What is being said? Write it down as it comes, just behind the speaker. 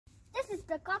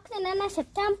the Coccinella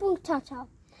tata,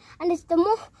 and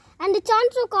it's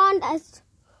also called as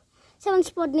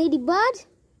seven-spot ladybird.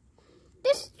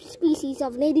 This species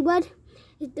of ladybird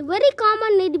is the very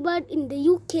common ladybird in the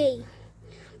UK,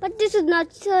 but this is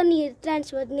not certainly a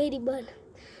transferred ladybird.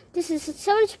 This is a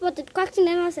seven-spotted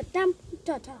Coccinella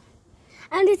tata,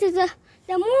 and this is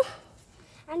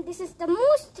the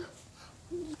most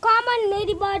common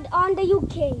ladybird on the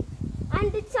UK,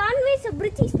 and it's always a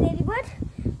British ladybird,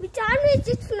 which always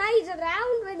just flies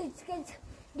around when it's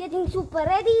getting super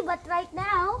ready. But right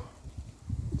now,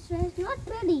 it's not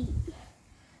ready.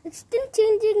 It's still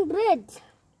changing red.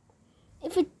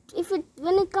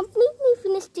 When it completely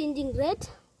finished changing red,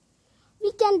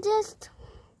 we can just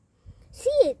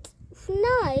see it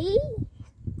fly.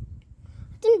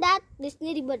 I think that this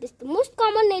ladybird is the most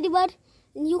common ladybird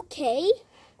in UK.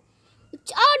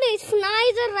 It always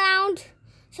flies around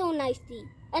so nicely,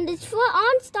 and its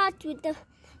starts with the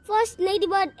first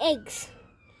ladybird eggs.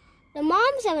 The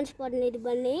mom seven-spot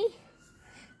ladybird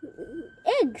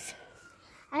eggs,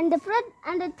 and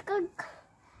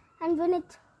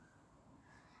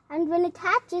when it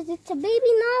hatches, it's a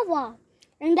baby larva,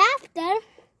 and after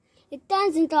it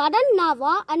turns into adult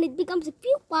larva, and it becomes a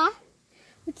pupa,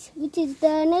 which is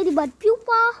the ladybird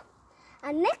pupa,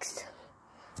 and next.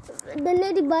 The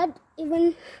ladybird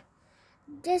even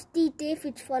just eat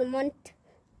aphids for a month,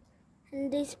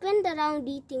 and they spend around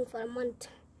eating for a month.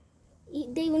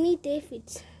 They will eat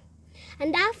aphids,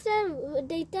 and after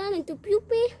they turn into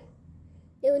pupae,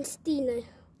 they will stay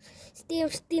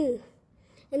still.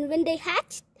 And when they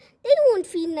hatch, they won't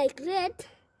feel like red.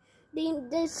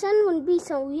 The sun will be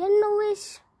so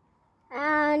yellowish,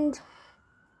 and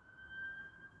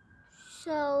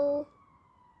so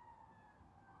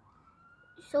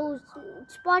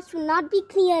spots will not be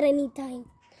clear anytime.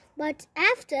 But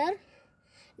after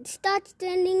it starts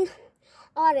turning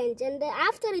orange, and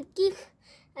after it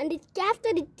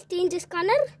changes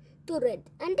color to red,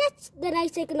 and that's the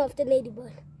life cycle of the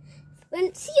ladybird.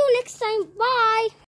 See you next time. Bye.